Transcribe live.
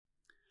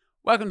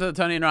Welcome to the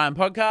Tony and Ryan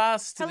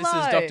podcast. Hello. This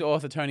is Dr.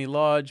 Author Tony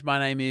Lodge. My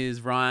name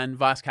is Ryan,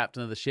 vice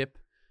captain of the ship.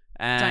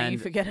 And Don't you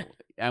forget it.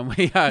 And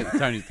we are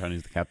Tony's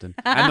the captain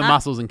and the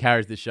muscles and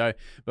carries this show.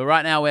 But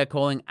right now we're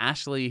calling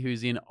Ashley,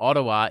 who's in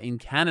Ottawa in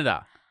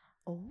Canada.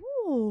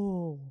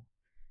 Oh,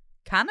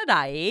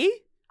 Canada, eh?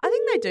 I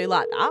think they do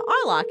like that.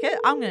 I like it.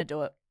 I'm going to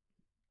do it.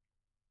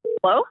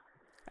 Hello?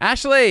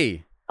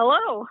 Ashley,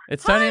 Hello.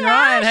 it's Tony Hi, and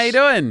Ryan. Ash. How you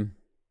doing?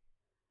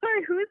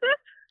 Sorry, who is this?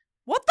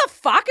 What the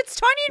fuck? It's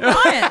Tony and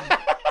Ryan.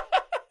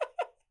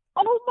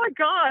 Oh my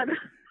god.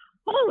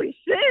 Holy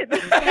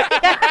shit.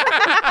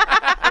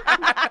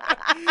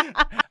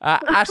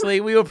 Ashley,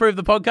 will you approve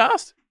the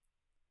podcast?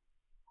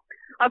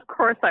 Of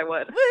course I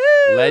would.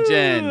 Woo!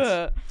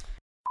 Legend.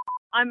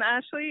 I'm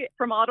Ashley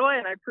from Ottawa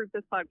and I approve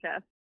this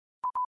podcast.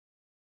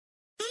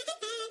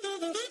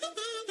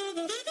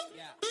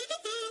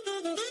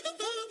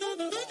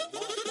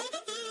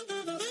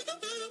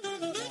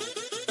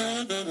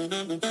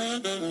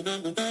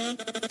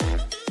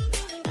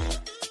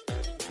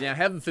 Now,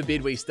 heaven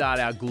forbid we start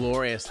our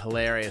glorious,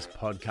 hilarious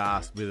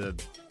podcast with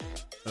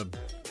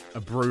a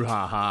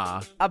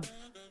brouhaha. A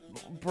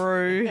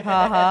brew,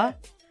 haha.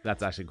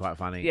 That's actually quite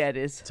funny. Yeah, it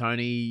is.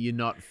 Tony, you're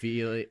not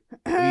feeling.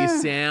 You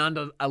sound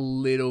a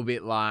little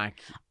bit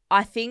like.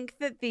 I think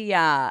that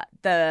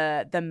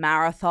the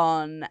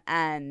marathon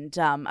and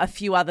a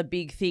few other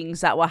big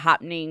things that were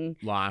happening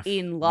Life.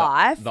 in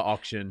life The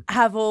auction.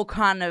 have all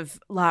kind of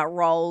like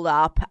rolled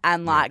up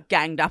and like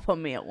ganged up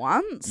on me at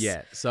once.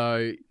 Yeah.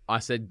 So I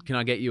said, can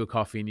I get you a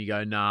coffee? And you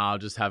go, nah, I'll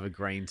just have a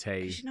green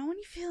tea. 'Cause you know when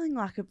you're feeling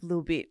like a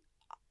little bit,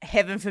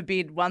 heaven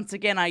forbid, once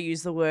again I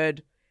use the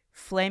word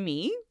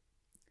phlegmy,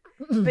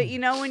 but you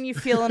know when you're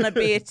feeling a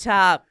bit,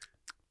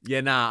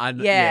 Yeah, nah. I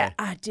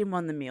didn't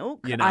want the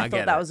milk. Yeah, no, I I thought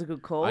get that it. was a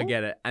good call. I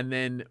get it. And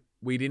then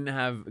we didn't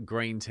have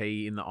green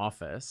tea in the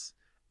office.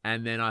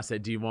 And then I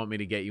said, do you want me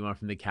to get you one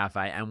from the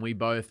cafe? And we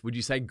both, would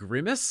you say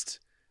grimaced?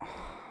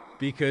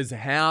 Because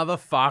how the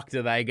fuck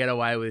do they get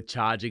away with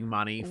charging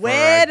money for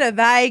Where do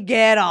they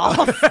get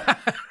off?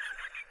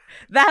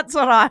 That's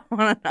what I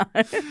want to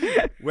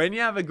know. When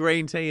you have a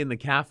green tea in the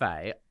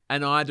cafe,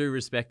 and I do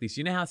respect this,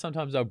 you know how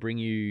sometimes they'll bring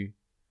you,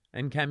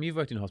 and Cam, you've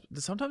worked in hospital,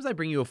 sometimes they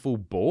bring you a full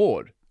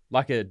board,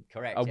 like a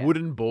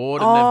wooden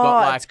board, and they've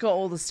got it's got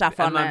all the stuff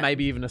and on it.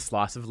 maybe even a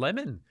slice of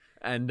lemon.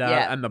 And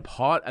Yeah. and the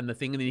pot and the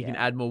thing, and then you can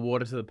Yeah. add more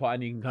water to the pot,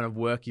 and you can kind of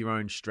work your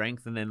own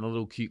strength, and then a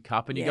little cute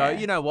cup, and you Yeah. go,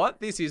 you know what,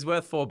 this is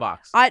worth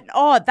 $4.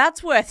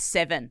 That's worth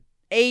 $7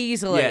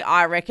 easily. Yeah.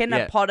 I reckon Yeah.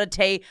 a pot of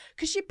tea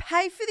because you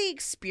pay for the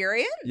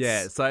experience.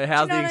 Yeah. So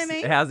how's know what I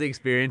mean? how's the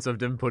experience of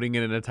them putting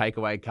it in a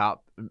takeaway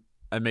cup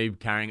and me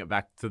carrying it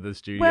back to the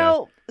studio?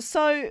 Well,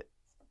 so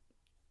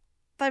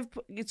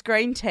it's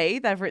green tea.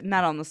 They've written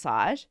that on the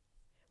side,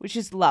 which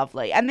is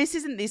lovely. And this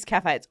isn't this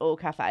cafe; it's all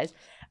cafes.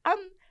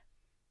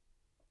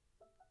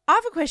 I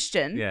have a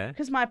question. Yeah.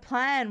 Because my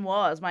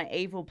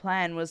evil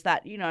plan was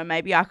that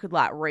maybe I could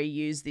like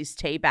reuse this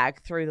tea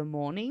bag through the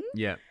morning.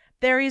 Yeah.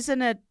 There isn't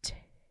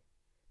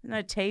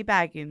no tea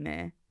bag in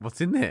there.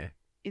 What's in there?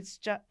 It's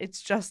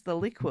just the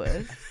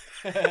liquid.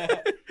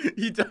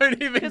 You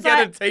don't even 'Cause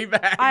get a tea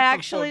bag. I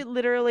actually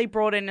literally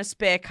brought in a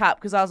spare cup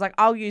because I was like,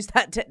 I'll use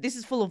that. This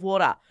is full of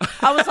water.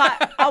 I was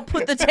like, I'll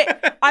put the tea.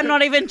 I'm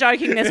not even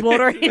joking. There's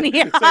water in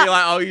here. So you're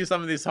like, I'll use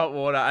some of this hot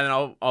water and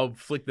then I'll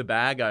flick the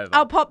bag over.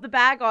 I'll pop the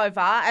bag over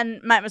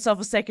and make myself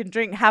a second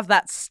drink, have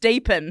that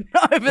steeping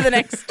over the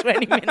next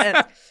 20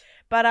 minutes.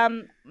 But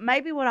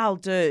maybe what I'll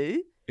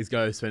do Is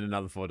go spend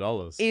another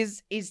 $4.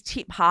 is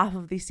tip half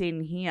of this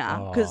in here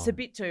because it's a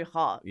bit too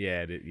hot.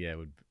 Yeah, it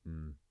would.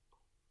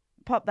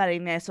 Pop that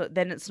in there so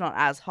then it's not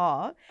as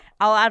hot.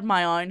 I'll add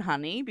my own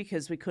honey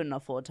because we couldn't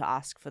afford to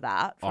ask for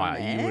that from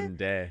there. You wouldn't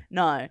dare.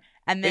 No.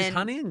 And then Is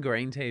honey and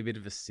green tea a bit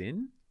of a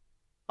sin?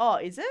 Oh,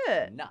 is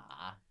it? Nah.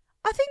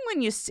 I think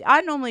when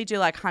I normally do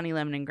like honey,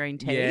 lemon, and green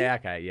tea. Yeah,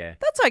 okay, yeah.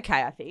 That's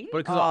okay, I think. But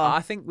because I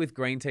think with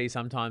green tea,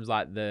 sometimes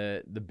like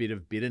the bit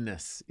of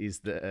bitterness is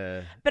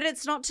the. But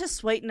it's not to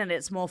sweeten it;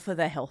 it's more for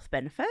the health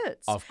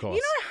benefits. Of course.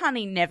 You know,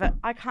 honey never.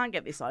 I can't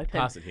get this open.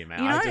 Pass it here,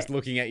 man. You know- I'm just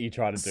looking at you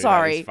trying to do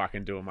Sorry. that is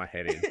fucking doing my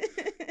head in.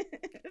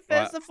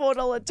 First the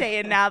 $4 tea,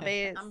 and now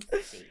this.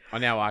 Oh,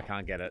 now I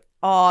can't get it.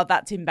 Oh,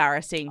 that's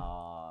embarrassing.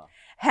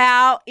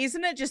 How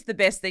isn't it just the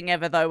best thing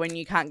ever though when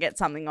you can't get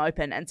something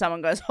open and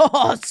someone goes,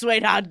 "Oh,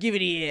 sweetheart, give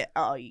it here."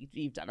 Oh,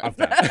 you've done it. I've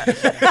done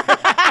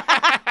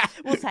it.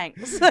 Well,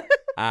 thanks.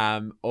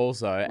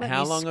 Also, Let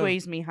how me long?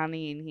 squeeze me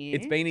honey in here.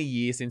 It's been a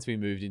year since we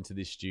moved into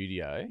this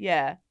studio.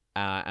 Yeah.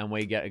 And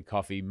we get a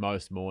coffee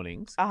most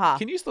mornings. Uh-huh.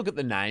 Can you just look at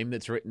the name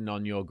that's written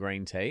on your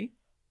green tea?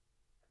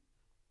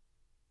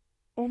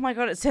 Oh my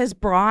God, it says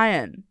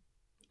Brian.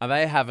 Are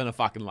they having a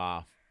fucking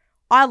laugh?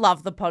 I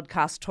love the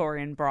podcast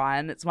Tori and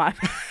Brian. It's my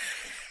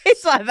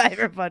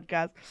favorite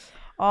podcast.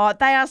 Oh,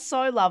 they are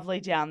so lovely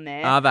down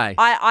there. Are they?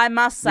 I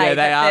must say Yeah, they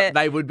that are.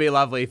 They would be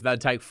lovely if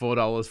they'd take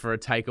 $4 for a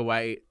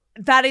takeaway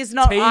that is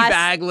not tea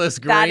bagless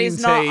green that is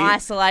tea not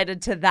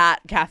isolated to that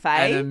and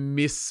cafe. a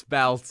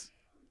misspelt.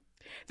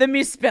 The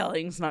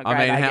misspelling's not great. I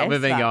mean, I guess,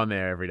 we've been but- going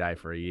there every day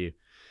for a year.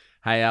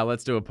 Hey,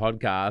 let's do a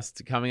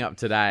podcast coming up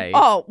today.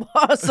 Oh,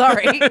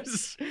 sorry.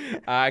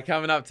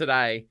 Coming up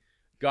today,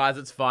 guys,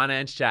 it's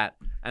Finance Chat.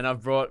 And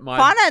I've brought my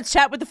Finance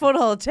Chat with the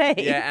 $4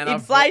 tea. Yeah, and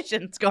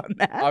inflation's gone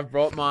mad. I've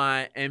brought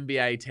my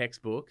MBA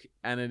textbook,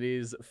 and it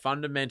is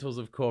Fundamentals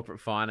of Corporate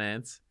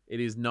Finance. It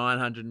is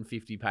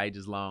 950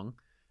 pages long.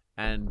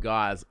 And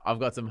guys, I've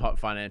got some hot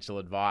financial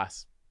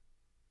advice.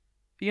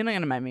 You're not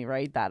going to make me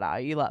read that, are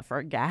you? Like for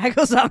a gag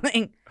or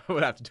something? I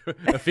would have to do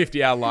a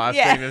 50-hour live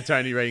Yeah. stream of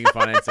Tony reading a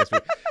finance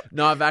textbook.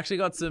 No, I've actually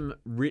got some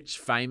rich,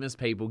 famous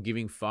people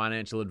giving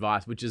financial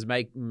advice, which is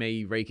making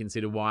me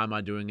reconsider why am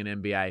I doing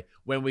an MBA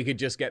when we could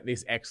just get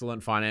this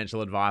excellent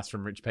financial advice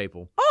from rich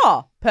people.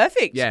 Oh,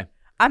 perfect. Yeah.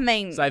 I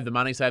mean, Save the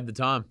money, save the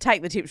time.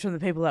 take the tips from the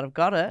people that have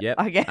got it. Yep,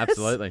 I guess.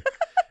 absolutely.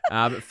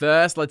 But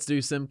first, let's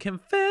do some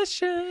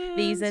confessions.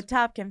 These are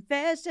top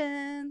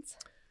confessions.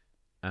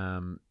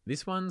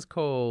 This one's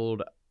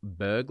called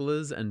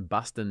Burglars and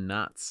Bustin'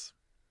 Nuts.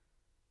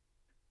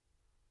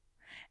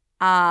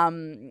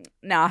 Now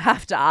I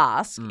have to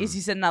ask, is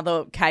this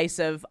another case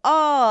of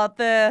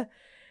the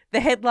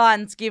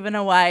headline's given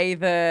away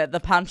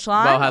the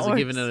punchline? Well, hasn't or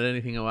given it's- it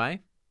anything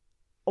away.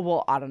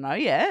 Well, I don't know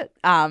yet.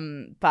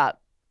 But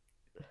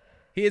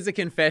Here's a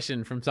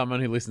confession from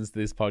someone who listens to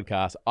this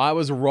podcast. I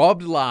was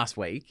robbed last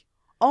week,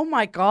 oh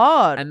my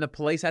God. and the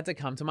police had to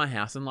come to my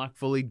house and like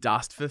fully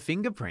dust for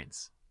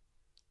fingerprints.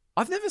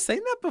 I've never seen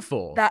that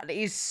before. That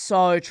is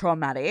so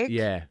traumatic.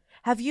 Yeah.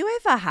 Have you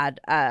ever had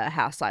a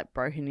house like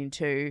broken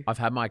into? I've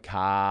had my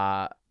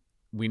car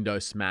window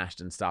smashed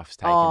and stuff's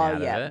taken Oh,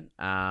 out yeah. of it.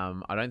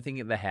 I don't think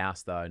at the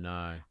house though,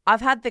 no. I've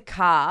had the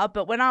car,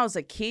 but when I was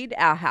a kid,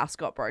 our house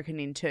got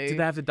broken into. Did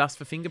they have to dust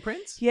for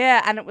fingerprints?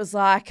 Yeah, and it was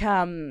like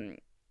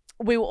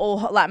we were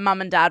all like mum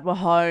and dad were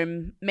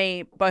home,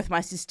 me, both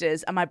my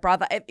sisters, and my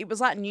brother. It was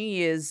like New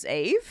Year's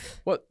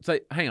Eve. What? So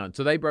hang on.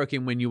 So they broke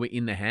in when you were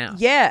in the house?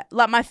 Yeah,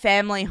 like my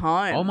family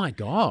home. Oh my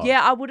God.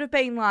 Yeah, I would have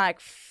been like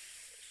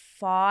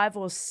 5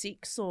 or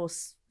 6 or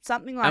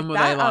something like And were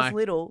that. they I was like-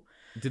 little.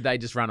 Did they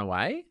just run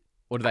away?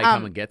 Or did they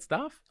come and get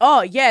stuff?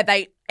 Oh yeah,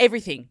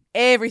 everything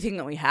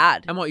that we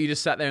had. And what, you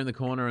just sat there in the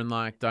corner and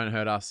like, don't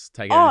hurt us,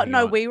 take Oh anything you no,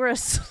 want? we were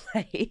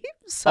asleep.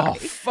 Sorry. Oh,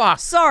 fuck.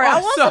 Sorry, Oh,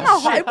 I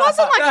wasn't. It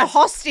wasn't like a That's-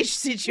 hostage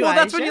situation. Well,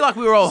 that's when you like,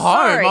 we were all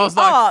Sorry. home. I was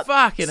like, Oh,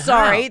 fucking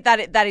sorry, hell.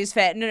 that is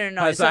fair. No.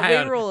 Oh, So hang we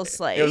on. were all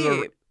asleep. It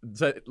was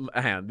so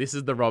hang on, this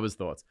is the robber's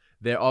thoughts.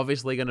 They're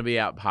obviously going to be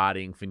out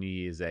partying for New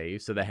Year's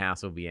Eve, so the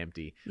house will be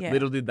empty. Yeah.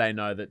 Little did they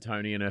know that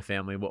Tony and her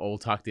family were all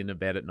tucked into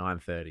bed at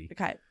 9:30.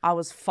 Okay, I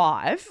was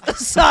 5,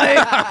 so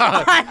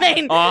I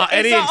mean, Oh, it's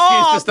any a-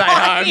 excuse to stay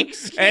bloody home.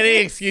 excuse. Any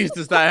excuse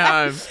to stay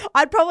home.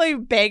 I'd probably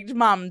begged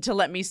mum to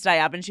let me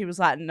stay up, and she was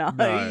like, "No,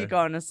 No. you're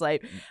going to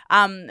sleep."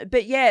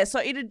 But yeah, so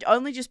it had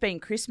only just been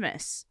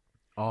Christmas,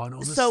 Oh, and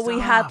all the so we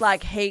had stuff.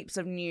 like heaps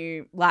of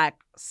new like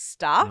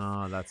stuff.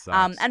 Oh, that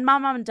sucks. And my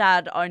mum and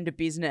dad owned a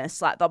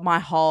business like my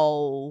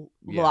whole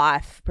Yeah.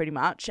 life pretty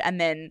much. And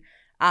then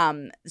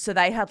so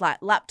they had like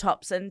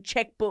laptops and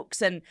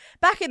checkbooks, and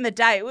back in the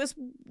day it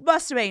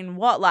must have been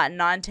like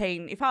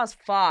 19, if I was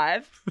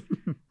 5.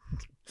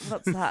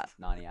 What's that?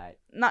 98.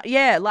 No,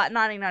 yeah, like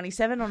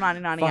 1997 or Fuck,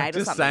 1998 or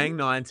just something. saying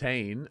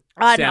 19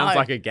 I sounds know.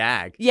 like a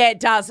gag. Yeah, it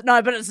does.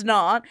 No, but it's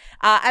not.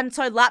 And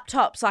so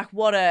laptops, like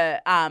what a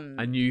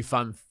new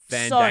fun so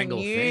fandangle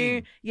new.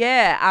 thing.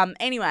 Yeah.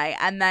 Anyway,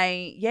 and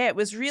it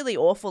was really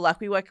awful. Like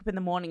we woke up in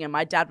the morning and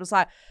my dad was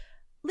like,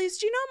 "Liz,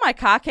 do you know where my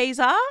car keys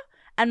are?"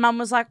 And mum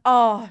was like,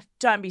 "Oh,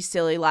 don't be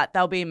silly. Like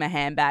they'll be in my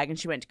handbag." And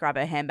she went to grab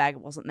her handbag.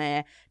 It wasn't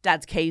there.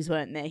 Dad's keys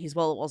weren't there. His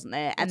wallet wasn't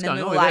there. What's and then going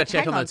we on? were We like, better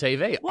check "Hang on the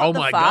TV. what Oh the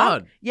my fuck?"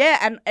 God. Yeah,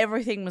 and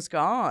everything was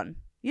gone.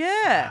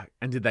 Yeah.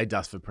 And did they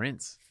dust for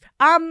prints?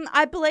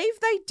 I believe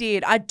they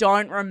did. I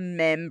don't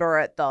remember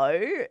it though.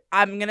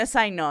 I'm gonna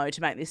say no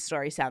to make this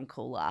story sound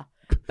cooler.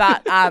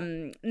 But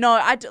no,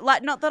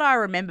 not that I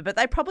remember, but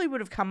they probably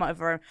would have come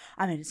over.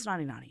 I mean, it's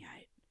 1998.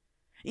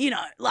 You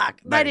know,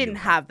 like they didn't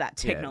have that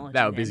technology.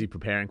 Yeah, they were then. busy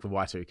preparing for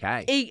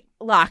Y2K.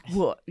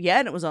 Yeah,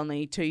 and it was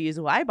only 2 years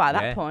away by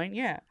that Yeah. point.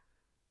 Yeah,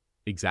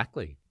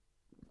 Exactly.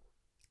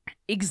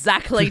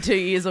 exactly 2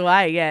 years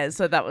away. Yeah,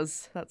 so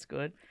that's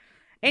good.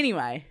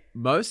 Anyway,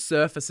 Most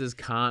surfaces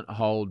can't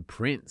hold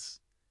prints.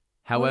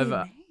 what do you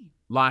However, mean?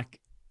 like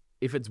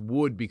if it's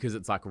wood because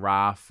it's like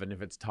rough, and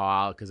if it's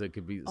tile because it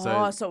could be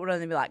so it would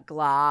only be like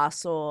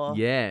glass or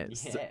yeah.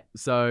 Yeah.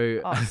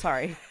 So Oh,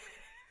 sorry.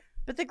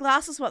 But the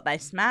glass is what they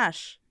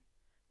smash.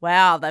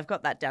 Wow, they've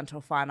got that down to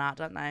a fine art,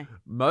 don't they?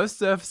 most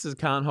surfaces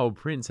can't hold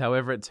prints.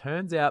 However, it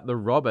turns out the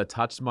robber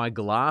touched my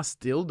glass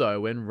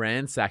dildo when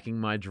ransacking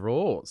my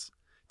drawers.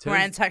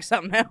 Ransack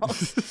something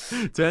else.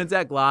 Turns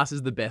out glass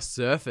is the best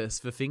surface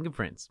for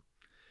fingerprints.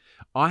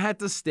 I had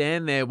to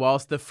stand there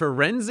whilst the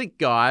forensic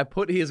guy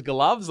put his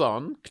gloves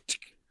on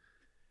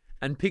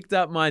and picked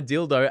up my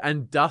dildo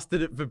and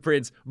dusted it for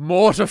prints.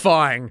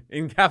 Mortifying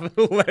in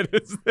capital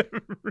letters.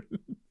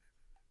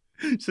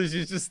 So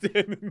she's just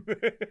standing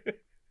there.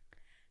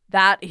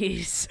 That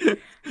is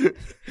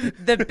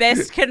the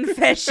best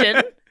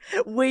confession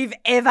we've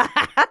ever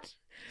had.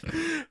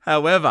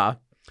 However,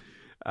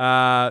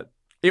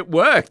 it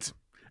worked.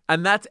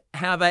 And that's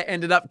how they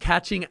ended up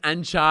catching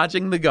and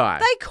charging the guy.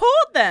 They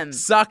caught them.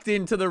 Sucked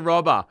into the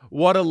robber.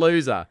 What a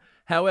loser.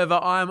 However,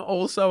 I'm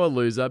also a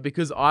loser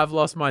because I've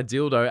lost my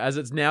dildo as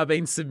it's now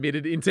been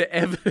submitted into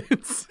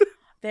evidence.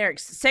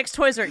 Sex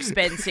toys are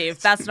expensive.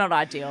 That's not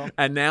ideal.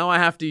 And now I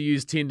have to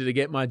use Tinder to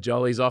get my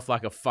jollies off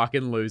like a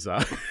fucking loser.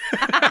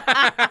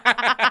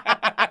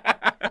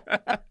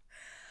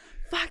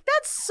 Fuck,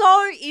 that's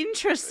so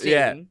interesting.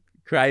 Yeah,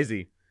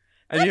 crazy.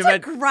 And That's a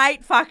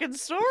great fucking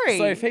story.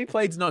 So if he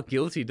pleads not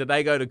guilty, do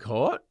they go to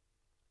court?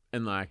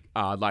 And like,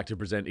 I'd like to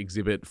present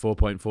exhibit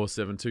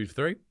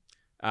 4.4723.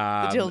 The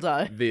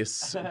dildo.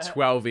 This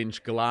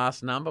 12-inch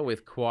glass number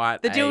with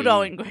quite the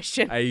dildo in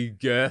question. A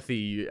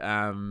girthy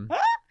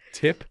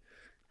tip.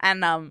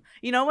 And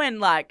you know when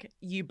like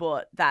you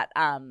bought that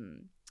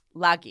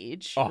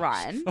luggage,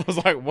 Ryan? I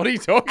was like, what are you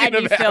talking and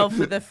about? you fell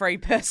for the free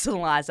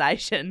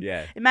personalisation.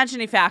 Yeah.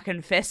 Imagine if our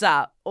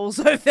confessor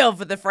also fell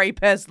for the free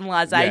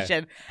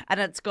personalisation and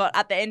it's got,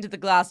 at the end of the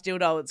glass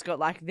dildo, it's got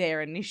like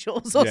their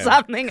initials or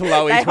something.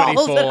 Chloe They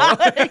 24. hold it up.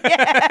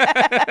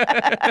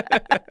 Yeah.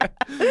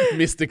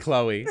 Mr.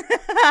 Chloe.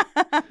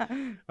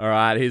 All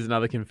right, here's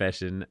another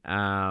confession.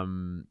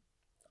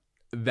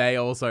 They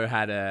also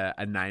had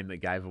a name that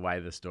gave away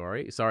the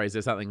story. Sorry, is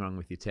there something wrong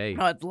with your tea?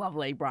 Oh, it's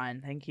lovely,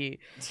 Brian. Thank you.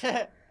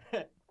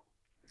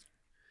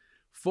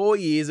 4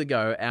 years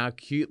ago, our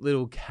cute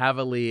little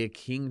Cavalier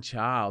King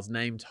Charles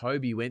named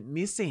Toby went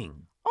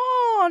missing.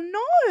 Oh,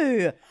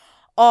 no.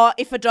 Oh,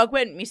 if a dog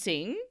went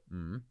missing,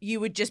 Mm. you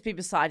would just be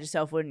beside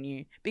yourself, wouldn't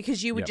you?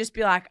 Because you would just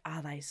be like,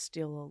 are they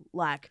still,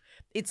 like,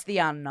 it's the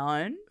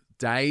unknown.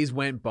 Days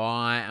went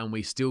by and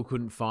we still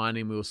couldn't find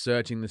him. We were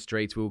searching the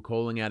streets. We were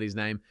calling out his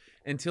name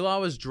until I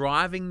was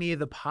driving near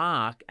the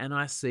park and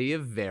I see a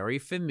very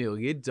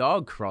familiar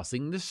dog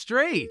crossing the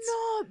street.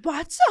 No, by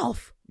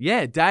itself.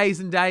 Yeah, days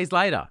and days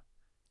later.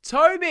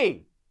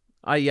 Toby!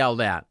 I yelled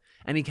out.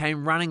 And he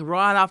came running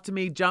right up to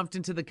me, jumped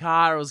into the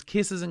car. It was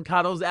kisses and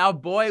cuddles. Our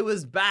boy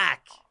was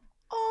back.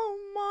 Oh,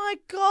 my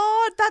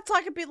God. That's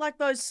like a bit like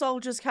those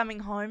soldiers coming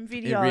home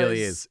videos. It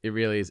really is. It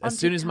really is. On As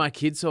soon as TikTok. my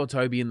kids saw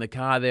Toby in the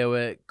car, they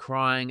were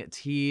crying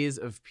tears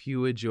of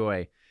pure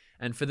joy.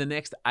 And for the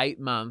next 8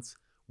 months,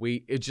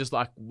 it's just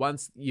like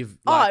once you've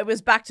like, it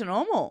was back to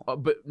normal.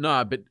 but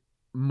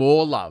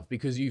more love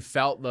because you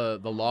felt the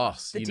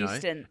loss, The you know.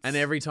 distance. And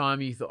every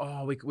time you thought,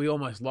 oh, we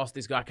almost lost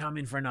this guy. Come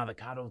in for another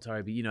cuddle,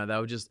 Toby. You know, they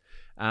were just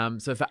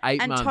so for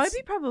 8 And months.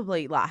 Toby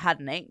probably like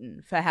hadn't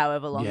eaten for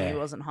however long Yeah, he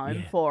wasn't home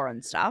yeah. for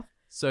and stuff.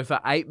 So for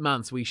 8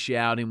 months, we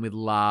showered him with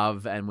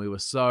love and we were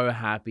so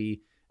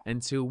happy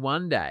until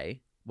one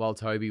day, while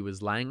Toby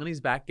was laying on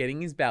his back, getting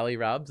his belly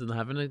rubs and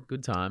having a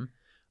good time,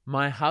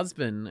 my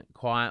husband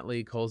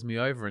quietly calls me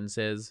over and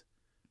says,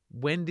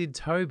 when did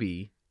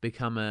Toby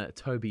become a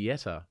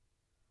Tobietta?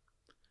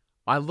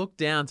 I looked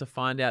down to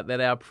find out that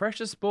our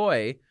precious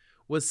boy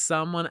was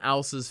someone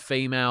else's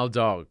female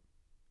dog.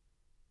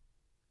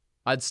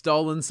 I'd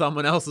stolen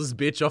someone else's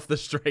bitch off the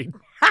street.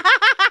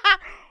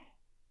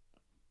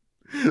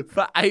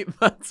 For 8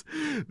 months,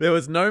 there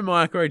was no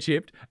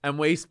microchipped, and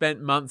we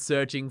spent months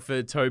searching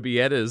for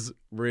Tobietta's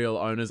real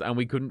owners, and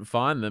we couldn't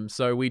find them.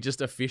 So we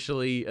just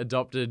officially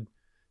adopted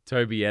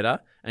Tobietta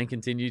and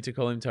continued to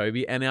call him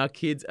Toby, and our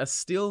kids are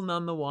still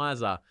none the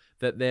wiser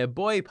that their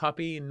boy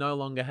puppy no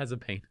longer has a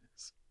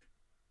penis.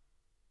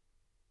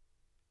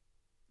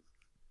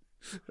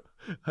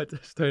 I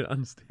just don't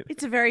understand.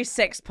 It's a very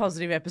sex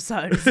positive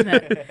episode, isn't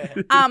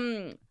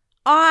it?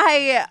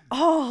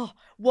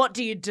 What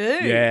do you do?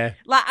 Yeah.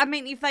 Like, I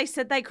mean, if they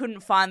said they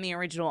couldn't find the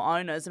original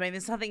owners, I mean,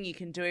 there's nothing you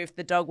can do if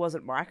the dog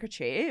wasn't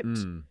microchipped.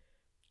 Mm.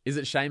 Is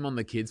it shame on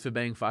the kids for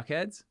being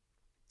fuckheads?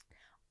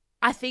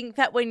 I think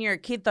that when you're a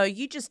kid, though,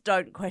 you just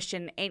don't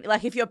question any.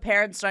 Like, if your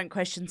parents don't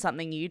question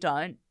something, you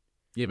don't.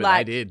 Yeah, but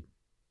Like- they did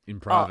in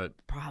private.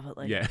 Oh,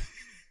 privately. Yeah.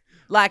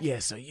 Like, Yeah,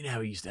 so you know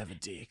we used to have a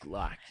dick,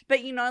 like.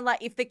 but you know,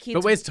 like if the kids,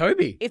 But where's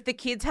Toby? if the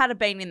kids had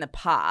been in the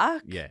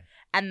park Yeah.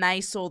 and they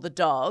saw the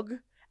dog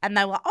and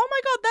they were like, oh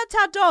my God, that's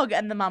our dog.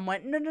 And the mum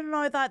went,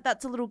 no,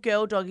 that's a little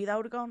girl doggy. They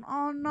would have gone,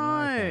 oh no.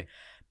 Okay.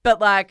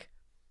 But like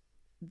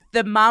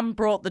the mum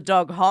brought the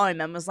dog home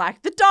and was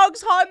like, the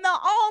dog's home.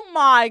 Oh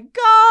my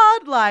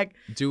God. Like,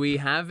 Do we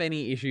have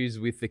any issues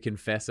with the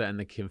confessor and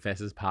the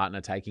confessor's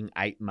partner taking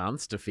 8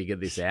 months to figure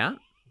this out?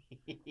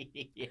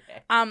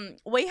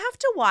 we have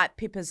to wipe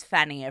Pippa's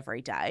fanny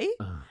every day.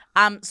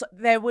 So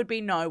there would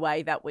be no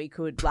way that we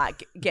could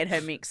like get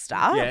her mixed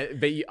up. Yeah,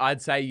 but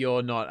I'd say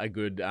you're not a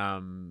good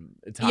target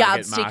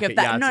Yardstick market. of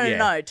that. Yeah.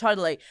 No,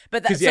 totally.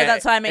 But 'Cause, so yeah,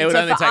 that's what I it mean. would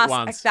So only for take us,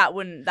 once. that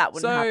wouldn't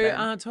So,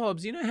 happen.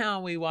 Tobbs, you know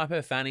how we wipe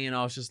her fanny and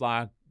I was just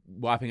like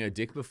wiping her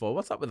dick before?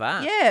 What's up with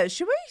that? Yeah,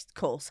 should we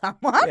call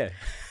someone? Yeah.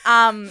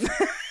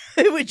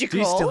 Who would you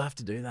Do call? you still have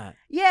to do that?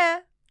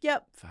 Yeah.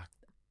 Yep. Fuck,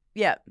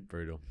 Yep.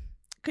 brutal.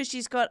 Because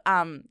she's got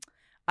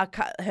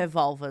her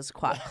vulva's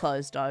quite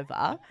closed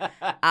over.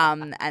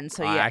 And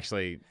so I yeah.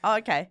 actually, Oh,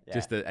 okay.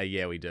 just a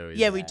yeah, we do.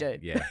 Yeah, we do.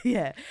 Yeah.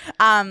 Yeah.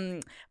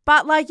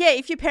 But like, yeah,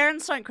 if your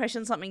parents don't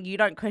question something, you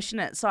don't question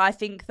it. So I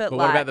think that But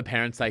like, what about the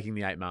parents taking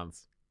the 8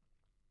 months?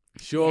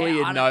 Surely Yeah,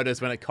 you'd I don't-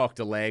 notice when it cocked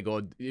a leg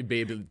or it'd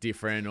be a bit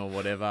different or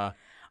whatever.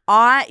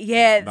 No,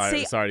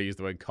 See, sorry to use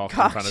the word cocked in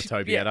Cocked, front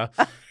of yeah.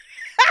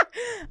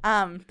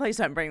 Tobietta. Please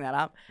don't bring that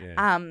up.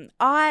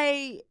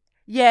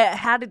 Yeah.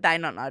 How did they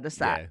not notice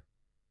that? Yeah.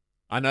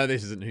 I know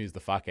this isn't Who's the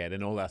Fuckhead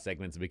and all our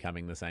segments are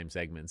becoming the same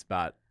segments,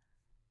 but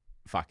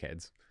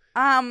fuckheads.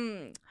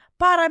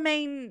 But I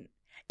mean,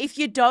 if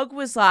your dog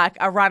was like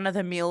a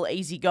run-of-the-mill,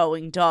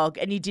 easygoing dog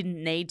and you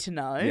didn't need to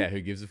know, Yeah,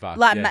 who gives a fuck?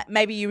 like Yeah.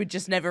 maybe you would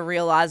just never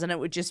realize and it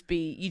would just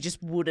be, you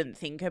just wouldn't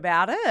think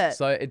about it.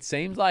 So it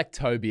seems like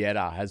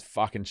Tobietta has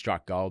fucking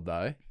struck gold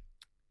though.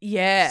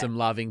 Yeah. Some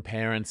loving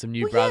parents, some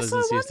new Well, brothers so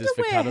and I sisters wonder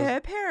for where cuddles. her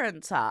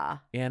parents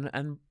are. Yeah,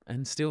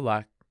 and still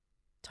like,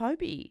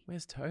 Toby.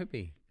 where's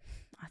Toby?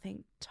 I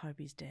think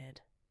Toby's dead.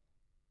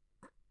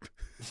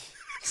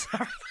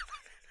 Sorry.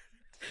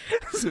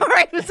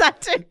 Sorry, was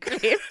that too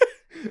grim?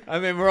 I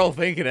mean, we're all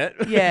thinking it.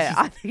 Yeah,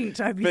 I think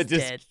Toby's but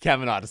just dead.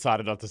 Cam and I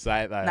decided not to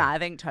say it though. No, I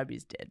think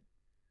Toby's dead.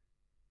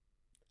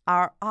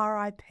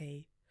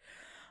 R.I.P.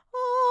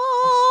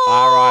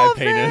 R.I.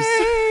 penis.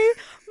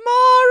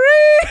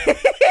 Maria.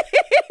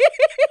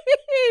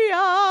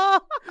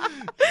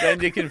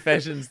 Send your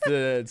confessions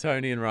to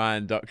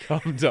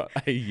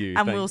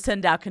tonyandryan.com.au. And we'll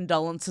send our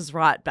condolences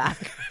right back.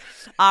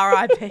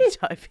 R.I.P.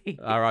 Toby.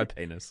 R.I.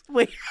 penis.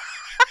 We-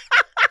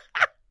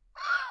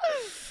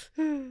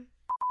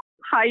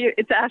 Hi,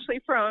 it's Ashley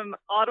from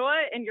Ottawa,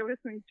 and you're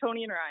listening to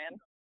Tony and Ryan.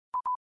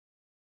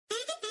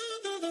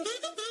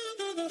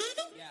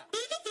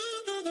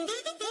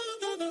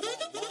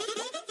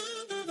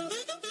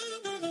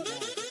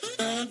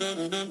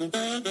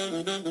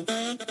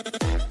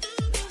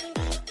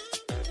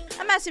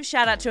 A massive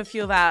shout out to a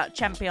few of our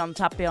champion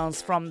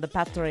tapions from the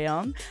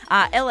Patreon.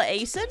 Ella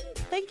Eason,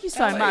 thank you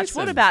so Ella much. Eason.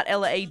 What about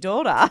Ella E.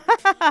 Daughter?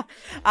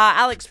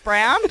 Alex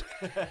Brown,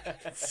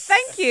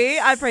 thank you.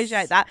 I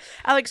appreciate that.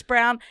 Alex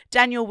Brown,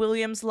 Daniel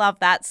Williams, love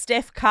that.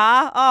 Steph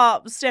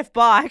Carr, Steph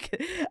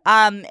Bike,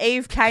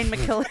 Eve Kane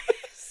McCullis.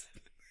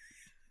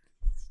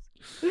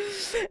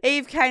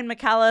 Eve Kane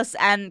McCullis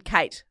and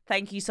Kate.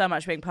 Thank you so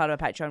much for being part of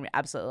our Patreon. We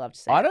absolutely love to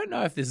see I it. don't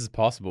know if this is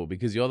possible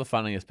because you're the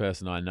funniest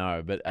person I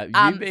know, but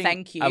you being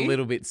thank you. a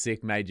little bit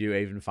sick made you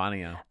even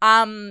funnier.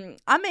 I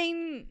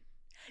mean,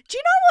 do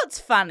you know what's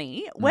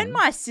funny? When Mm.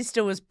 my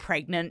sister was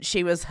pregnant,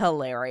 she was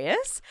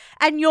hilarious.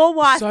 And your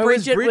wife, So was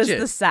Bridget, was Bridget.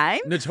 the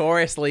same.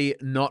 Notoriously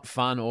not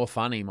fun or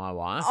funny, my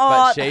wife,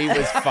 Oh. but she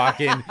was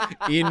fucking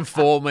in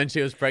form when she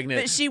was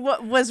pregnant. But she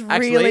was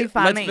Actually, really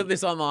funny. let's put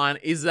this online.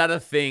 Is that a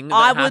thing that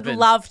I would happened?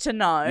 love to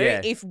know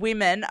Yeah. if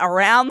women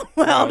around the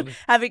world World.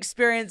 have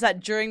experienced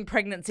that during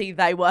pregnancy.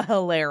 They were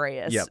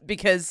hilarious Yep.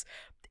 because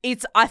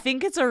I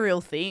think it's a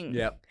real thing.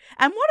 Yep,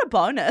 And what a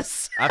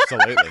bonus.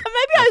 absolutely. Maybe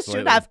I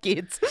should Absolutely. have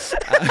kids.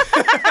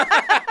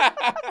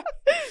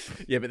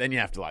 Yeah, but then you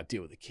have to like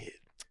deal with the kid.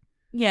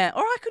 Yeah,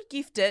 or I could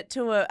gift it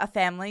to a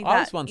family I that,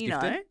 was once you know.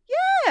 gifted.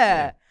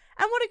 Yeah.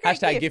 And what a great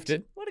Hashtag gift.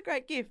 gifted. What a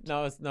great gift.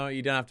 No,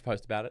 you don't have to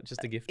post about it.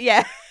 Just a gift.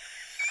 Yeah.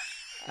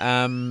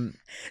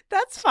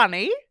 That's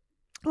funny.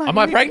 Like, Am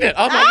I pregnant?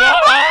 Oh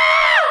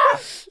my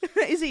god!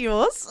 Is it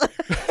yours?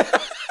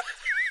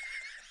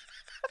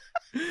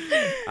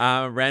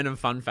 Random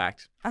fun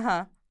fact.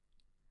 Uh-huh.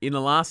 In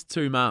the last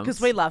 2 months,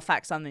 Because we love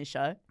facts on this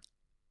show.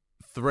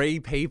 3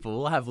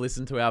 people have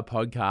listened to our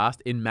podcast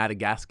in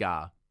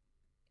Madagascar.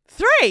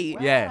 3.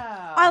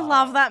 Yeah. I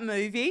love that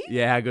movie.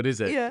 Yeah, how good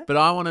is it? Yeah. But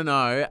I want to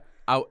know,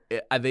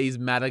 are these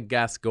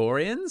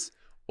Madagascarians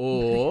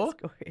or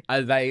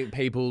are they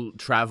people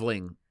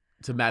traveling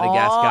to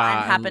Madagascar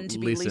and happen to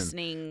be listen?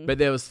 listening. But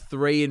there was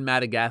 3 in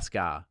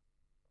Madagascar.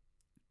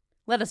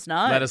 Let us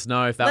know. Let us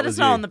know if that Let was us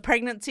know you. on the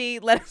pregnancy.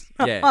 Let us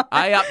know. Yeah.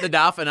 Are you up the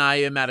duff and are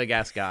you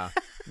Madagascar?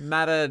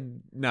 No,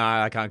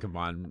 I can't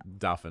combine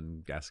duff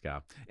and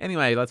Gascar.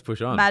 Anyway, let's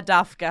push on.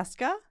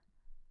 Madafgaskar.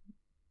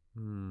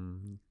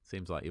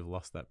 Seems like you've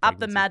lost that. Up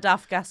the pregnancy.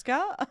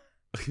 Madafgaskar.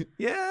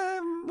 Yeah,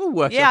 we'll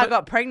work. Yeah, I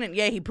got pregnant.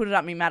 Yeah, he put it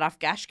up me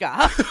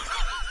Madafgashkar.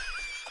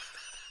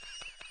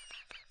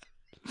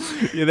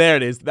 Yeah, there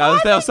it is. There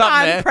was something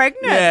I'm there.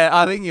 pregnant. Yeah,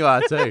 I think you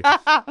are too.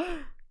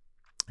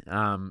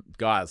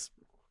 Guys,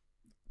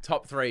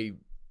 top 3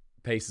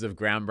 pieces of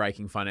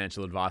groundbreaking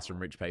financial advice from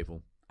rich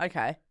people,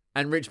 Okay.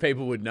 and rich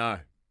people would know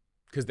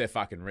because they're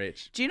fucking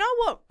rich. Do you know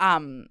what,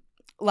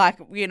 like,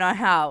 you know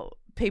how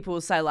people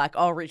say, like,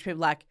 oh, rich people,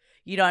 like,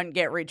 you don't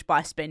get rich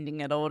by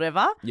spending it or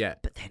whatever? Yeah,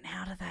 But then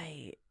how do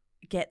they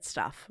get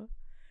stuff? You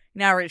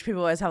know how rich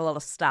people always have a lot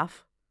of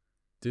stuff?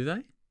 do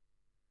they?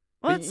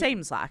 Well, But it you-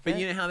 seems like But it.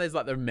 you know how there's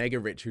like the mega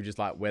rich who just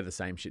like wear the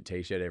same shit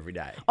t-shirt every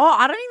day. Oh,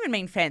 I don't even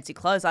mean fancy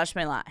clothes. I just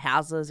mean, like,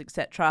 houses,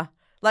 etc.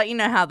 Like, you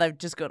know how they've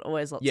just got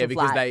always lots Yeah, of,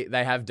 because like...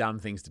 they have done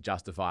things to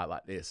justify it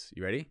like this.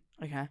 You ready?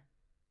 Okay.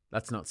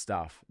 That's not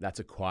stuff. That's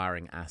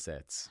acquiring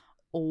assets.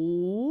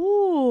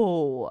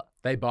 Ooh.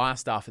 They buy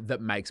stuff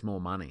that makes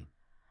more money.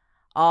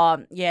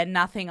 Yeah,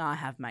 nothing I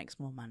have makes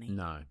more money.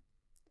 No,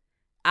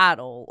 At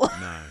all.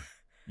 no.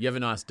 You have a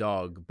nice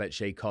dog, but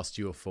she costs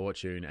you a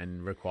fortune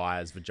and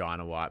requires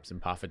vagina wipes and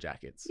puffer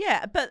jackets.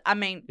 Yeah, but I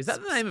mean... Is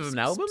that the name of an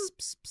album?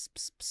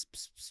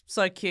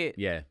 So cute.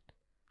 Yeah.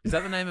 Is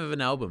that the name of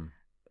an album?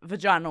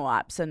 Vaginal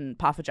wipes and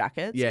puffer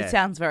jackets. Yeah. It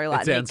sounds very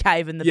like sounds- Nick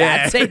Cave and the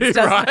Yeah, Bad Seeds,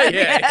 doesn't right, it?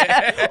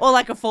 yeah. Or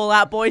like a Fall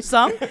Out Boy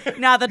song.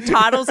 Now the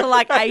titles are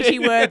like 80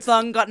 words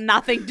long, got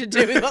nothing to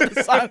do with what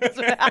the song's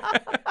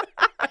about.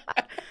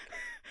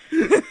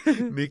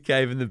 Nick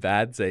Cave and the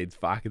Bad Seeds.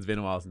 Fuck, it's been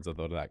a while since I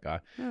thought of that guy.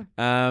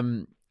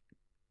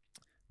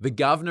 The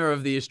governor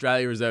of the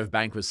Australia Reserve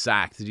Bank was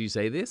sacked. Did you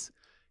see this?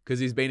 Because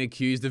he's been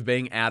accused of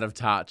being out of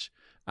touch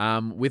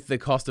with the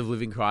cost of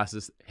living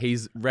crisis.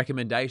 His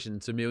recommendation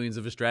to millions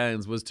of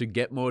Australians was to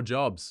get more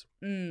jobs.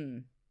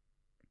 Mm.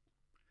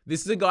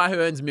 This is a guy who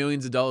earns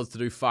millions of dollars to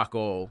do fuck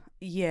all.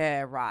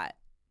 Yeah, right.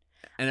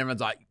 And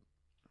everyone's like,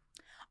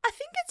 I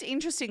think it's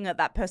interesting that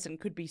that person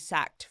could be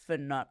sacked for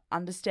not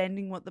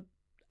understanding what the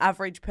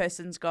average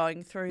person's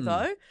going through,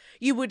 though.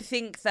 You would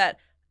think that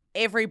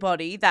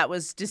everybody that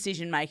was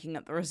decision-making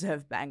at the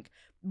Reserve Bank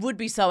would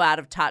be so out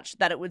of touch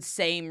that it would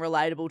seem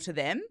relatable to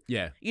them.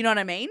 yeah. You know what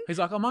I mean? He's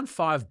like, I'm on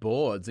 5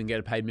 boards and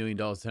get paid $1 million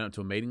to turn up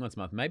to a meeting once a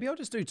month. Maybe I'll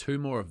just do 2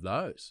 more of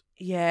those.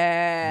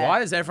 Yeah.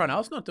 Why is everyone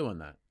else not doing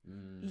that?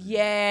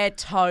 Yeah,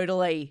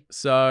 totally.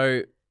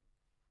 So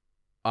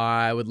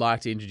I would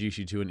like to introduce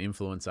you to an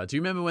influencer. Do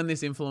you remember when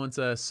this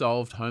influencer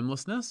solved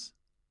homelessness?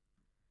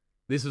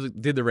 This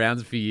did the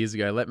rounds a few years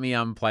ago. Let me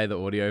play the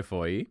audio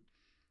for you.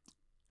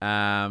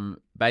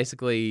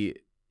 Basically,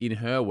 in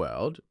her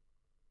world,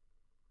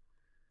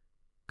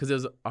 because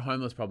there's a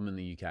homeless problem in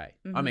the UK.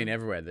 I mean,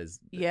 everywhere there's.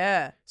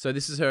 Yeah. So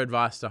this is her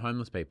advice to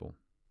homeless people.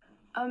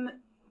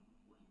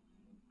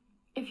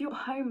 If you're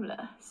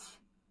homeless,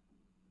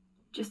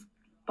 just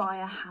buy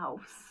a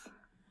house.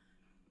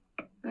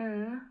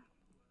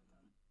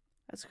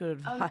 That's good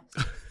advice.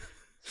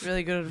 It's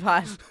really good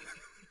advice.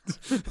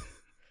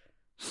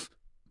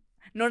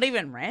 Not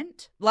even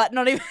rent? Like,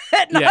 not even,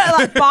 Yeah.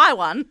 like buy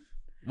one.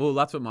 Well,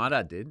 that's what my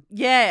dad did.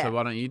 Yeah. So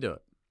why don't you do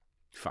it?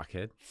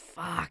 Fuckhead.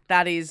 Fuck,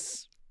 that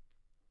is,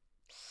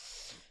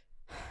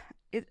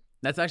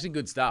 That's actually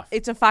good stuff.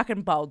 it's a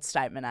fucking bold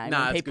statement, eh? Nah,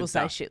 When it's people good say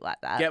stuff. shit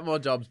like that. Get more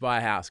jobs, buy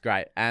a house.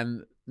 Great.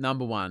 And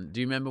number 1, do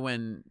you remember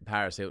when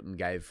Paris Hilton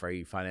gave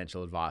free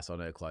financial advice on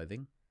her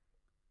clothing?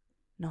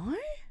 No?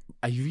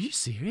 Are you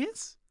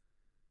serious?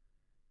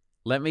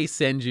 Let me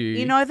send you.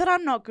 You know that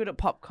I'm not good at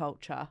pop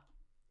culture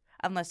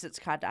unless it's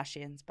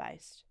Kardashians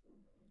based.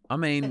 I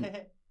mean,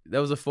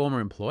 there was a former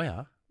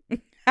employer.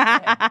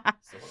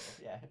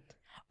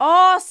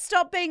 Oh,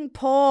 stop being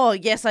poor.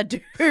 Yes, I do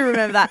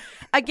remember that.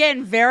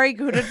 Again, very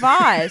good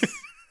advice.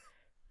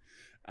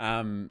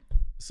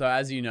 So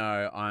as you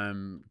know,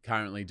 I'm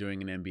currently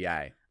doing an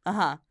MBA.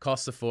 Uh-huh.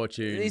 Costs a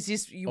fortune. Is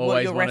this what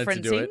Always you're wanted to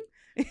do referencing?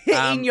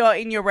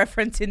 it. In your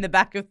reference in the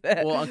back of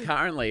the Well,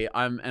 currently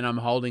I'm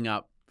holding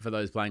up, for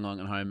those playing along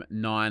at home,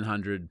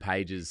 900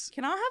 pages.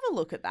 Can I have a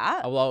look at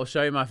that? Well, I'll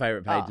show you my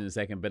favorite page Oh. in a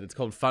second, but it's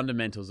called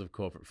Fundamentals of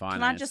Corporate Finance.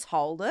 Can I just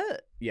hold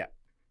it? Yeah.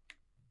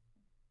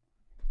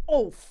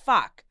 Oh,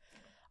 fuck.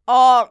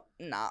 Oh,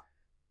 nah.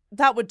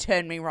 That would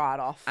turn me right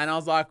off. And I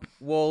was like,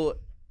 well,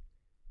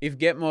 if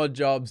get more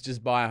jobs,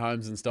 just buy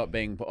homes and stop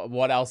being poor,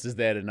 what else is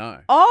there to know?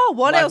 Oh,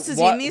 what Like, else is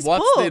in this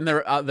what's book? in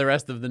the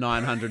rest of the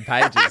 900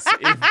 pages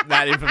if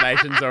that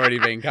information's already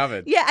been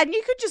covered? Yeah, and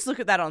you could just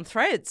look at that on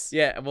Threads.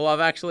 Yeah, well, I've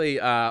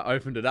actually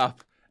opened it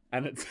up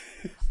and it's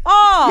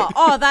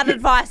Oh, that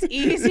advice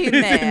is in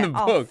It's there. in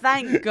the Oh, book.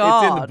 thank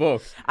God. It's in the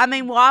book. I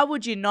mean, why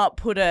would you not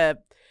put a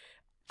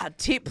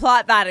tip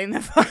like that in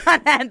the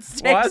finance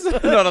text? Why is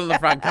it not on the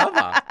front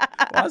cover?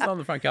 Why is it on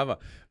the front cover?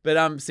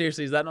 But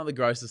seriously, is that not the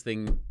grossest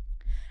thing?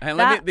 And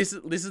this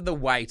is the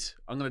weight.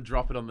 I'm going to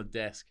drop it on the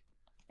desk.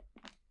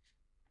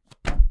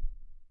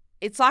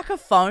 It's like a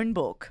phone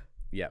book.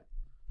 Yep.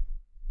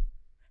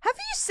 Have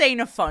you seen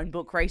a phone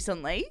book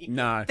recently?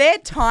 No. They're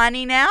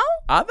tiny now.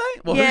 Are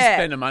they? Well, Yeah. who's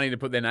spending money to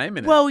put their name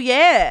in it? Well,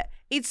 yeah.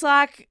 It's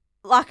like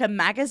a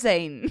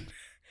magazine.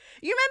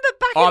 You remember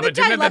back in the but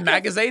do day? you remember like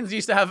magazines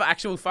used to have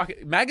actual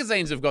fucking...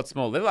 Magazines have got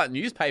small. They're like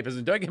newspapers,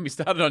 and don't get me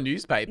started on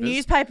newspapers.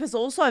 Newspapers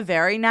also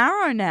very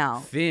narrow now.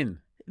 Thin.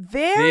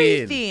 Very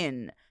Thin.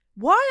 thin.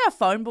 Why are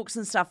phone books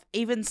and stuff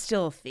even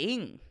still a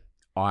thing?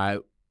 I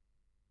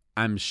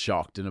am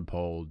shocked and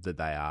appalled that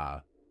they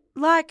are.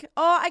 Like,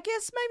 I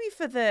guess maybe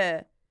for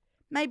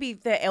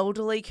the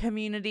elderly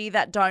community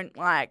that aren't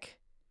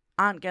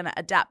going to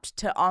adapt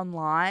to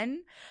online.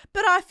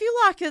 But I feel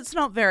like it's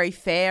not very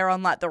fair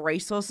on the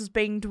resources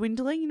being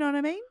dwindling, you know what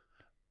I mean?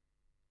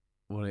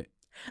 What?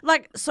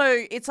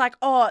 So it's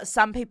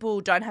some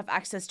people don't have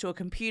access to a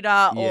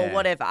computer or Yeah.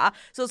 whatever.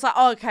 So it's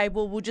okay,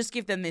 well, we'll just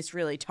give them this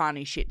really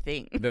tiny shit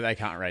thing. That they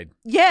can't read.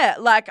 Yeah,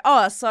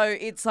 so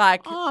it's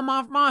Oh,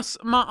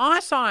 my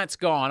eyesight's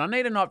gone. I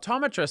need an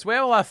optometrist.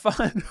 Where will I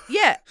find...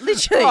 yeah,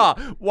 literally.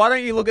 Oh, why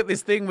don't you look at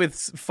this thing with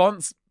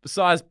font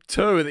size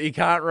 2 that you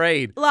can't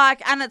read?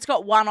 And it's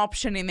got one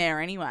option in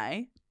there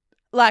anyway.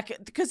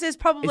 Because there's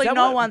probably that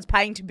no what- one's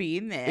paying to be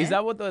in there. Is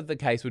that what the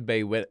case would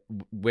be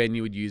when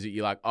you would use it?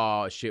 You're like,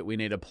 oh, shit, we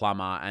need a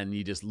plumber, and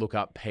you just look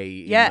up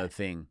P Yeah. in the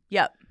thing.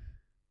 Yep.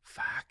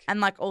 Fuck.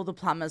 And all the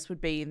plumbers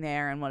would be in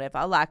there and whatever.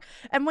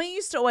 And we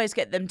used to always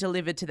get them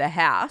delivered to the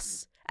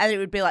house, and it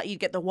would be you'd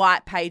get the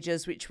white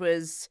pages, which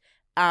was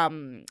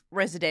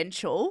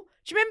residential.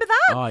 Do you remember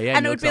that? Oh, yeah,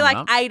 And it you would looked be like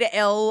someone up. A to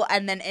L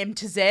and then M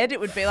to Z. It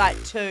would be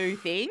like 2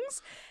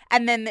 things.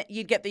 And then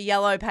you'd get the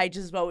yellow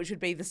pages as well, which would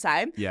be the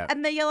same. Yeah.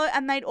 And the yellow,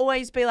 and they'd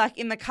always be like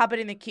in the cupboard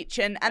in the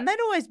kitchen, and they'd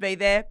always be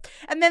there.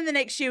 And then the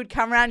next year would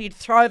come around, you'd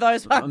throw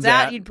those ones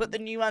out, you'd put the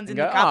new ones in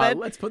Go, the cupboard.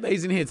 let's put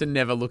these in here to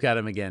never look at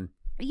them again.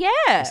 Yeah.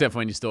 Except for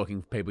when you're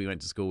stalking people you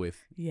went to school with.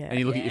 Yeah. And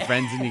you look at your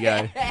friends and you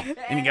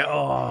go,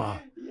 oh,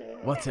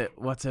 what's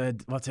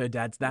her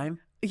dad's name?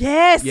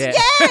 Yes. Yeah.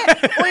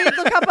 Yeah. Or you'd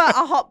look up a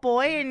hot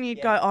boy and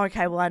you'd go, oh,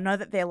 okay, well, I know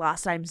that their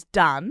last name's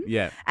Dunn.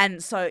 Yeah.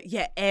 And so,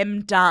 yeah,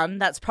 M. Dunn,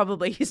 that's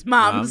probably his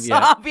mum. So Yeah.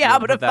 I'll be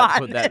able to find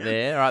put that it.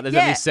 there. All right, there's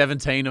Yeah. only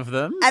 17 of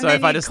them. And so then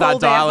if I you'd just start call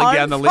their dialing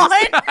down the home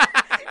list.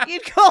 phone.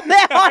 You'd call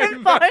their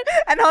home phone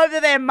and hope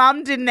that their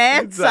mum didn't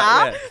answer.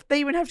 Yeah. Then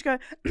you would have to go,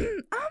 is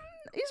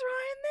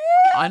Ryan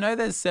there? I know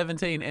there's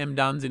 17 M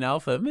Duns in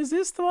Eltham. Is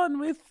this the one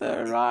with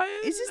Ryan?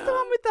 Is this the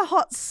one with the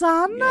hot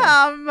sun?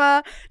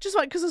 Yeah. Just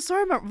like, because I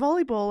saw him at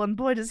volleyball and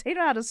boy, does he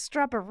know how to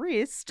strap a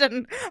wrist,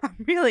 and I'm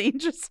really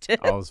interested.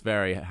 I was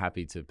very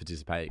happy to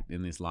participate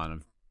in this line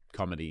of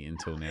comedy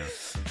until now.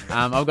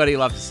 I've got to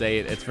love to see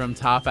it. It's from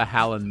Tarpa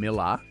Hallen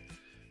Miller,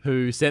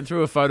 who sent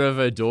through a photo of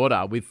her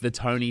daughter with the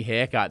Tony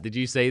haircut. Did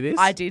you see this?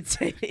 I did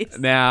see this.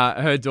 Now,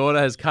 her daughter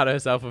has cut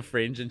herself a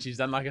fringe and she's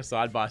done like a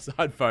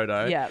side-by-side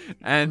photo. Yeah.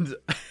 And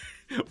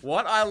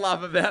what I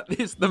love about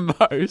this the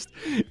most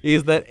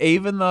is that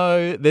even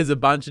though there's a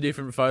bunch of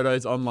different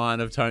photos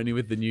online of Tony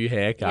with the new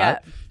haircut, Yeah.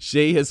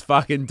 she has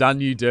fucking done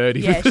you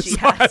dirty Yeah, with the she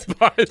has.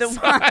 side-by-side. The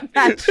one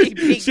that she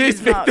picked She's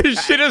is picked not the great.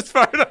 shittest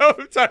photo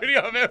of Tony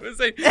I've ever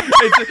seen.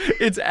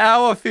 It's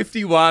hour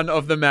 51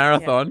 of the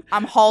marathon.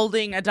 I'm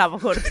holding a double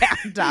quarter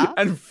pounder.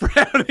 And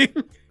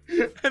frowning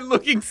and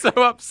looking so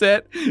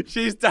upset.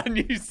 She's done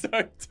you so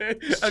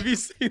dirty. Have you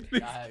seen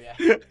this?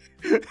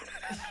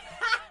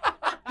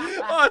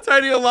 Oh,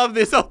 Tony will love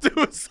this. I'll do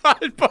a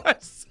side by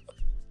side.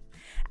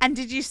 And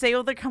did you see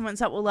all the comments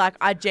that were like,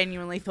 I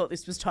genuinely thought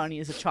this was Tony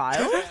as a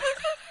child?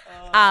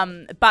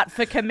 But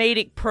for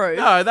comedic proof.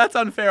 No, that's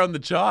unfair on the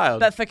child.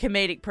 But for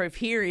comedic proof,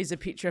 here is a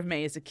picture of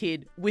me as a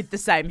kid with the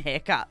same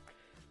haircut.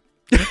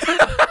 It's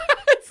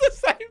the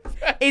same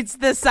thing. It's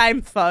the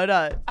same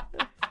photo.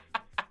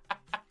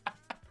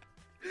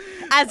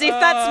 As if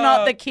that's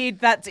not the kid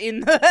that's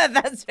in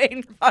that's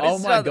been posted. Oh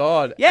my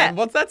God. Yeah. And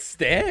what's that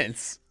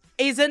stance?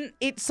 Isn't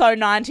it so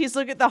 90s?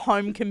 Look at the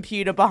home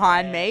computer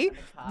behind me,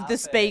 the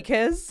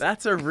speakers.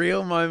 That's a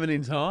real moment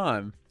in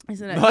time.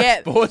 Isn't it? Nice Yeah.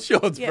 sports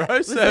shorts, Yeah. bro. It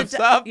was the Surfs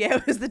up. Yeah,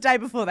 it was the day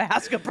before the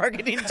house got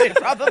broken into,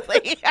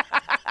 probably.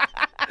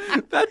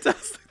 That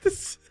does look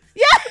this.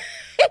 Yeah,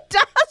 it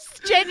does,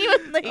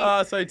 genuinely.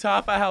 Oh, so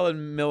Tarfa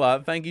Helen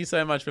Miller, thank you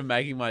so much for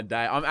making my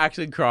day. I'm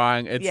actually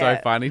crying. It's Yeah.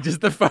 so funny. Just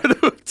the photo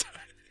of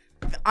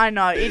Tony. I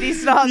know, it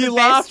is not You the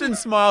laughed best. and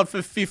smiled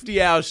for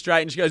 50 hours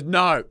straight, and she goes,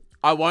 "No,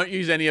 I won't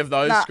use any of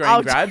those No, screen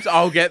I'll- grabs.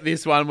 I'll get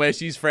this one where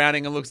she's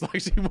frowning and looks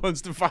like she wants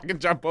to fucking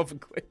jump off a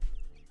cliff."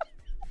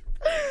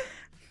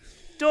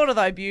 Daughter,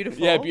 though,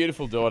 beautiful. Yeah,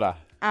 beautiful daughter.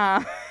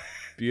 Uh,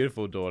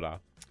 Beautiful daughter.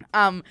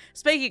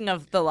 speaking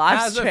of the live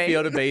How does stream. it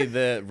feel to be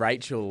the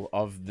Rachel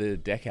of the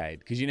decade?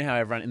 Because you know how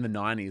everyone in the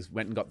 90s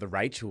went and got the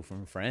Rachel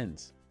from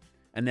Friends.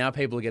 And now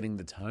people are getting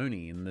the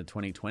Tony in the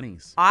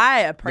 2020s. I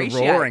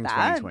appreciate roaring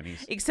that.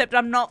 2020s. Except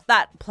I'm not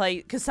that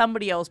pleased because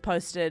somebody else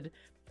posted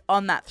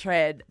on that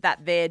thread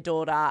that their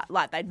daughter,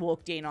 like they'd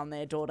walked in on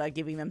their daughter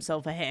giving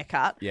themselves a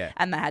haircut, Yeah.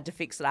 and they had to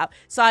fix it up.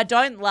 So I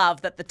don't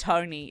love that the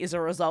Tony is a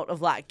result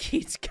of like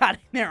kids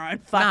cutting their own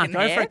fucking go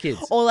hair, for it,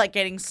 kids. or like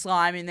getting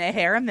slime in their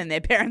hair and then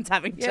their parents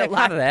having Yeah, to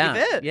like cut it out.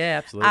 give it. Yeah,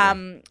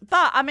 absolutely.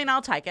 But I mean,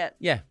 I'll take it.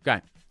 Yeah,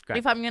 great. Great.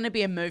 If I'm going to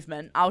be a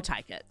movement, I'll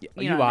take it.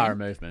 You know what I are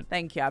mean? a movement.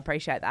 Thank you. I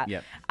appreciate that.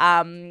 Yep.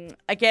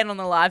 Again, on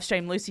the live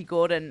stream, Lucy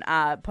Gordon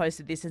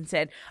posted this and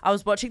said, I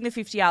was watching the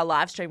 50-hour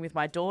live stream with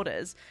my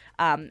daughters,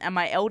 and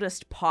my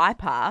eldest,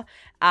 Piper,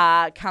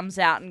 comes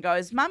out and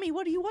goes, Mummy,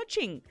 what are you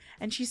watching?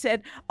 And she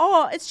said,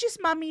 oh, it's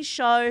just Mummy's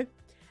show.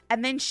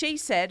 And then she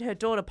said, her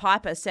daughter,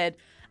 Piper, said,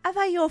 are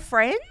they your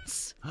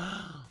friends?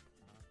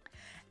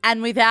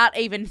 And without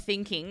even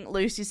thinking,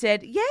 Lucy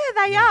said, yeah,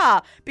 they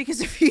are. Because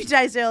a few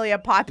days earlier,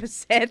 Piper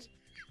said,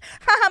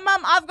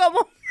 Mum, I've got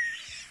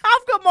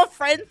more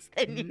friends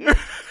than you.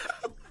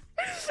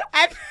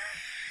 and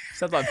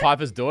Sounds like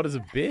Piper's daughter's a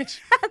bitch.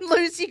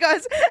 Lucy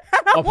goes,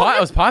 Oh, it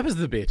was Piper's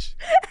the bitch.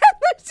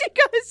 Lucy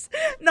goes,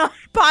 no,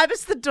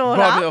 Piper's the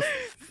daughter.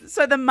 Piper-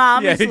 So the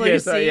mum Yeah, is yeah, Lucy.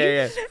 sorry,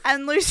 yeah.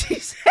 And Lucy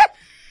said,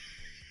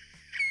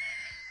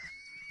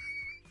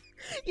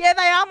 yeah,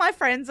 they are my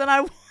friends. And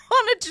I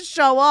wanted to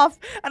show off.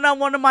 And I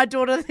wanted my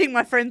daughter to think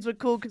my friends were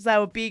cool because they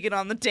were big and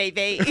on the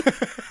TV.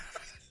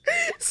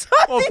 So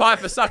Well,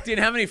 Piper sucked in.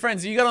 How many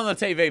friends you got on the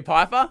TV,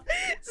 Piper?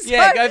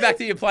 Yeah, go back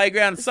to your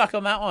playground and suck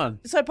on that one.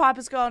 So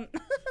Piper's gone,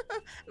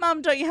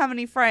 Mum, don't you have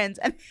any friends?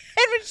 And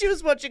then when she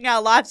was watching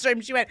our live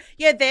stream, she went,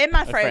 yeah, they're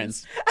my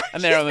friends.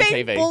 And they're on the She's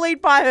being TV.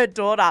 bullied by her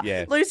daughter.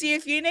 Yeah. Lucy,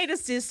 if you need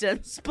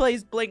assistance,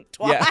 please blink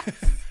twice. Yeah.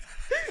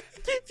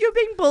 If you're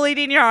being bullied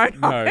in your own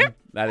home. No,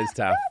 that is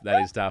tough.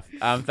 That is tough.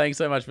 Thanks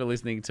so much for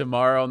listening.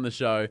 Tomorrow on the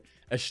show,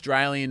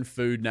 Australian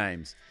food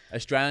names.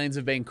 Australians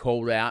have been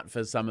called out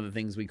for some of the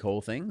things we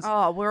call things.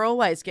 Oh, we're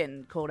always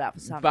getting called out for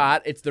something.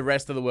 But it's the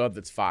rest of the world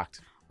that's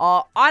fucked.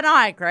 Oh, and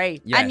I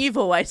agree. Yeah. And you've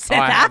always said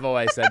I that. have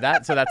always said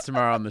that. So that's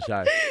tomorrow on the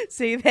show.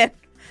 See you then.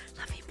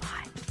 Love you.